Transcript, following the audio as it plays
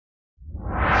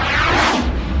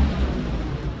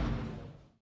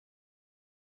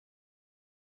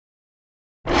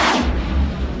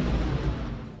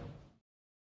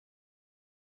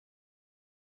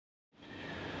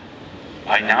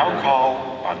I now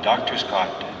call on Dr.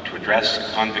 Scott to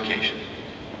address Convocation.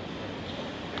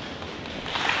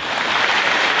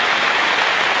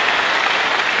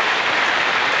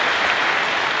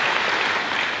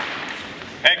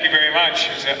 Thank you very much.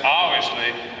 It's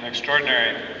obviously an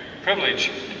extraordinary privilege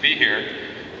to be here.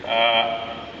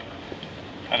 I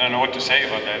don't know what to say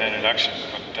about that introduction,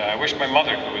 but I wish my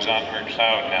mother, who was on her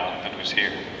cloud now, that was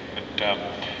here. But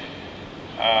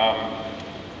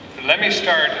let me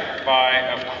start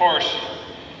by, of course,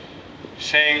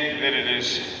 saying that it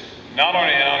is not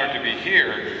only an honor to be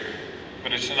here,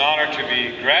 but it's an honor to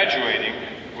be graduating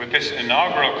with this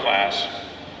inaugural class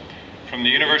from the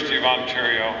University of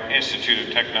Ontario Institute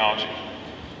of Technology.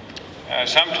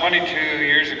 Some 22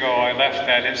 years ago, I left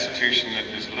that institution that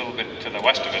is a little bit to the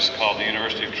west of us called the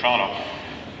University of Toronto,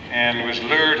 and was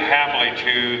lured happily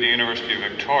to the University of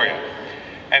Victoria.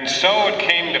 And so it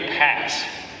came to pass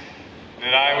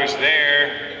that I was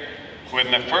there when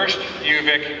the first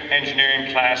UVic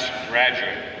engineering class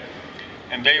graduated.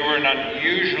 And they were an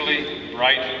unusually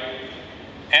bright,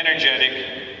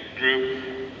 energetic group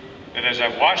that, as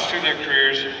I've watched through their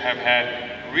careers, have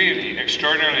had really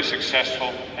extraordinarily successful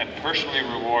and personally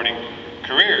rewarding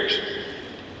careers.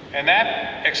 And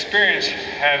that experience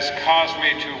has caused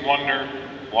me to wonder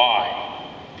why.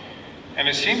 And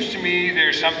it seems to me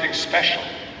there's something special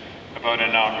about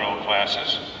inaugural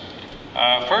classes.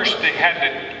 First, they had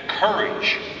the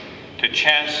courage to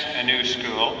chance a new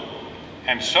school,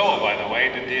 and so, by the way,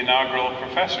 did the inaugural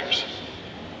professors.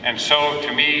 And so,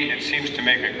 to me, it seems to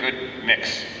make a good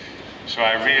mix. So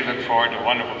I really look forward to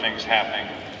wonderful things happening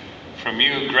from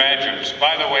you graduates.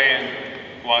 By the way,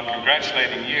 and while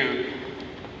congratulating you,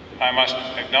 I must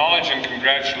acknowledge and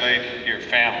congratulate your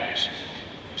families.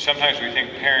 Sometimes we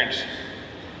think parents,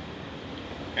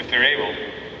 if they're able,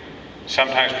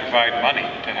 sometimes provide money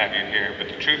to have you here, but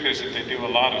the truth is that they do a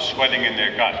lot of sweating in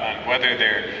their gut on whether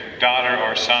their daughter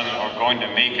or son are going to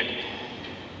make it.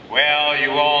 Well,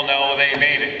 you all know they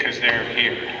made it because they're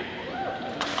here.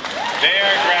 They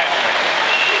are graduates.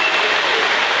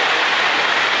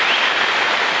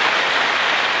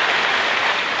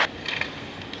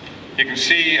 You can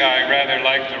see I rather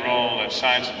like the role that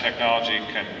science and technology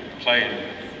can play in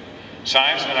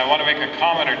science, and I want to make a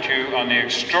comment or two on the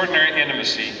extraordinary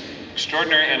intimacy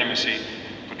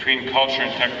between culture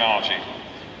and technology.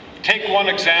 Take one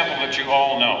example that you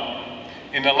all know.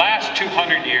 In the last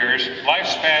 200 years,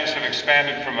 lifespans have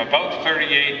expanded from about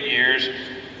 38 years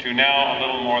to now a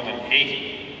little more than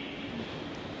 80.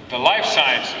 The life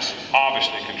sciences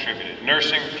obviously contributed.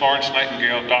 Nursing, Florence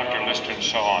Nightingale, Dr. Lister, and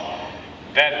so on.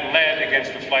 That led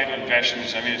against the flight of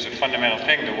infections. I mean, it's a fundamental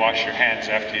thing to wash your hands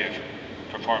after you've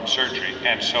performed surgery,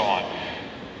 and so on.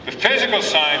 The physical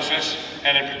sciences,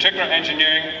 and in particular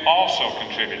engineering, also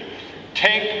contributed.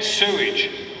 Take sewage,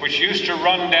 which used to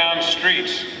run down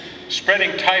streets,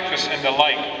 spreading typhus and the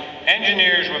like.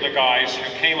 Engineers were the guys who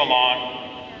came along,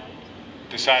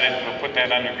 decided we'll put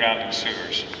that underground in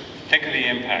sewers. Think of the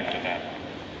impact of that.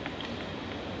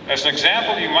 As an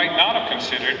example you might not have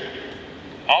considered,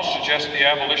 I'll suggest the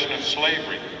abolition of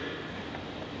slavery.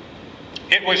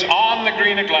 It was on the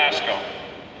green of Glasgow.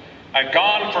 I'd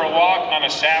gone for a walk on a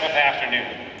Sabbath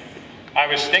afternoon. I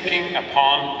was thinking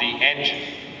upon the engine.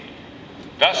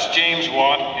 Thus James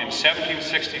Watt in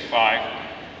 1765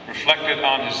 reflected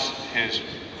on his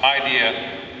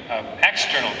idea of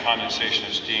external condensation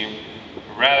of steam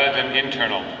rather than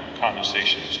internal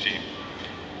condensation of steam.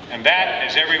 And that,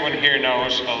 as everyone here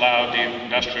knows, allowed the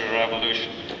Industrial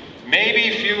Revolution.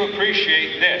 Maybe few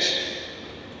appreciate this,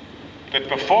 that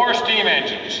before steam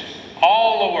engines,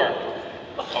 all the work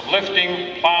of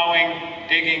lifting, plowing,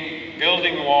 digging,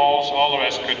 building walls, all the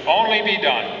rest could only be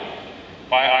done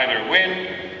by either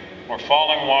wind or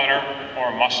falling water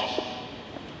or muscle.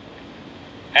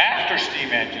 After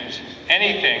steam engines,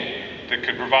 anything that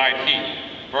could provide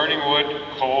heat, burning wood,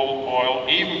 coal, oil,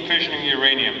 even fissioning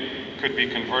uranium, could be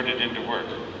converted into work.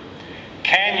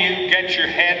 Can you get your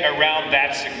head around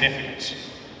that significance?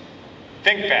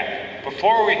 Think back.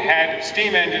 Before we had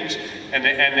steam engines and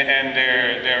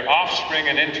their offspring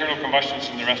and internal combustions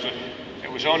and the rest of it,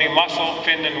 it was only muscle,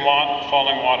 fin, and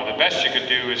falling water. The best you could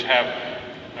do is have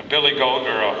a billy goat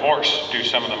or a horse do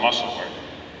some of the muscle work.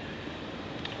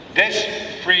 This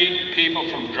freed people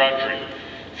from drudgery.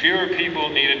 Fewer people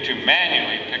needed to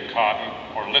manually pick cotton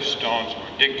or lift stones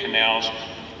or dig canals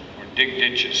or dig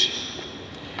ditches.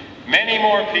 Many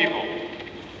more people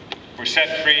were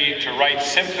set free to write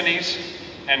symphonies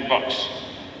and books,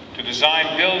 to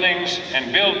design buildings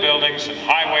and build buildings and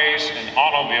highways and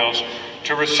automobiles,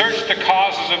 to research the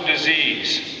causes of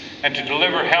disease, and to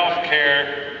deliver health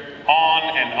care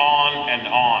on and on and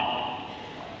on.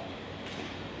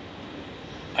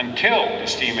 Until the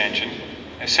steam engine,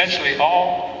 essentially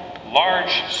all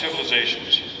large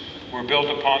civilizations were built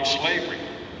upon slavery.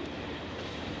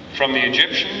 From the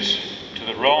Egyptians to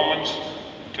the Romans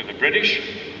to the British,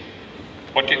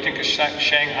 what do you think a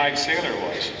Shanghai sailor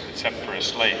was, except for a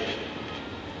slave?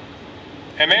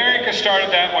 America started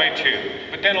that way too,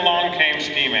 but then along came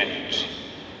steam engines,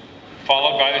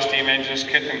 followed by the steam engines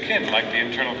kith and kin, like the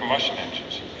internal combustion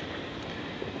engines.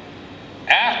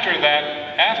 After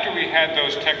that, after we had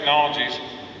those technologies,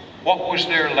 what was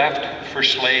there left for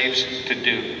slaves to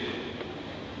do?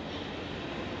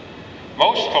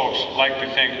 Most folks like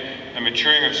to think the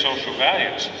maturing of social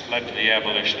values led to the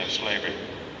abolition of slavery.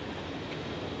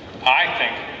 I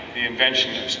think the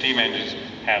invention of steam engines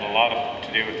had a lot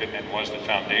to do with it and was the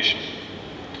foundation.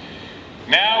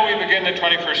 Now we begin the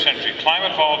 21st century.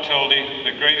 Climate volatility,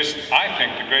 I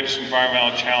think the greatest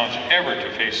environmental challenge ever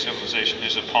to face civilization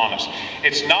is upon us.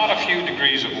 It's not a few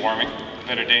degrees of warming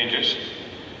that are dangerous.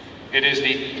 It is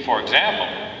for example,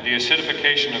 the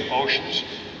acidification of oceans,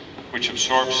 which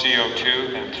absorb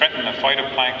CO2 and threaten the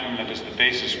phytoplankton that is the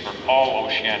basis for all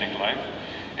oceanic life.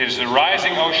 It is the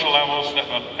rising ocean levels that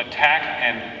will attack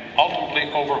and ultimately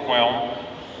overwhelm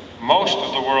most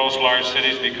of the world's large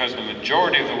cities, because the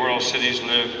majority of the world's cities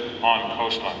live on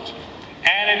coastlines.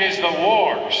 And it is the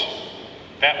wars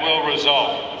that will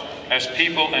result as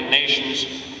people and nations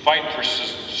fight for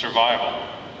survival.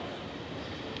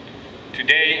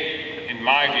 Today, in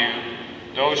my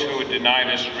view, those who would deny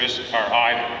this risk are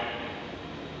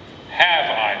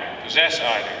possess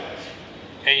either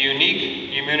a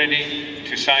unique immunity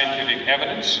to scientific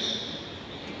evidence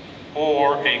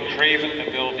or a craven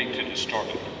ability to distort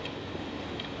it.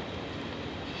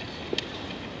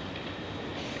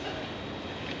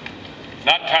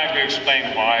 Not time to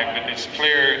explain why, but it's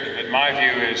clear that my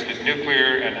view is that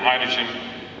nuclear and hydrogen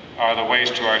are the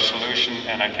ways to our solution,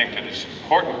 and I think that it's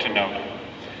important to note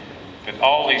that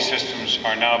all these systems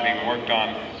are now being worked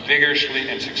on vigorously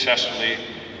and successfully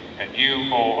at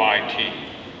UOIT.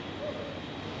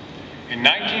 In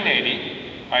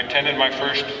 1980, I attended my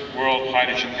first World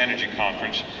Hydrogen Energy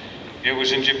Conference. It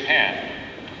was in Japan,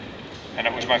 and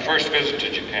it was my first visit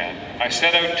to Japan. I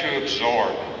set out to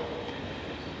absorb,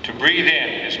 to breathe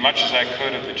in as much as I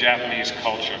could of the Japanese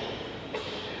culture.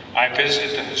 I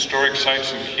visited the historic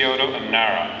sites in Kyoto and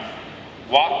Nara,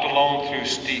 walked alone through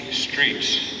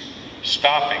streets,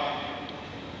 stopping,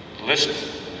 listening,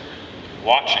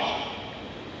 watching.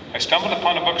 I stumbled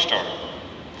upon a bookstore,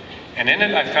 and in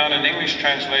it I found an English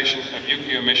translation of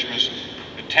Yukio Mishima's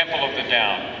The Temple of the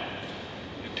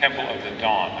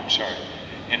Dawn,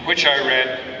 in which I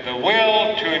read, "The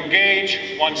will to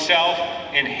engage oneself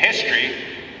in history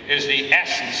is the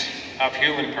essence of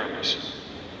human purpose."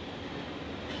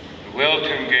 The will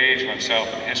to engage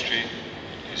oneself in history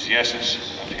is the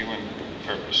essence of human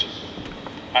purpose.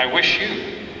 I wish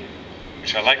you,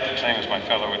 which I like to claim as my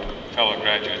fellow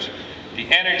graduates, the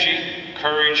energy,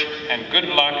 courage, and good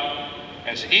luck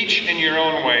as each in your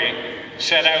own way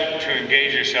set out to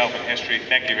engage yourself in history.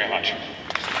 Thank you very much.